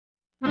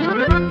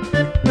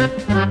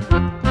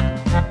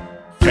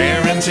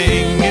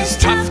Parenting is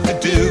tough to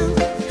do.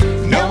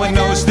 No one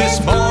knows this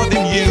more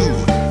than you.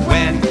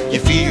 When you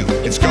feel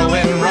it's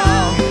going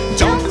wrong,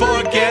 don't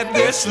forget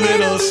this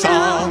little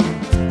song.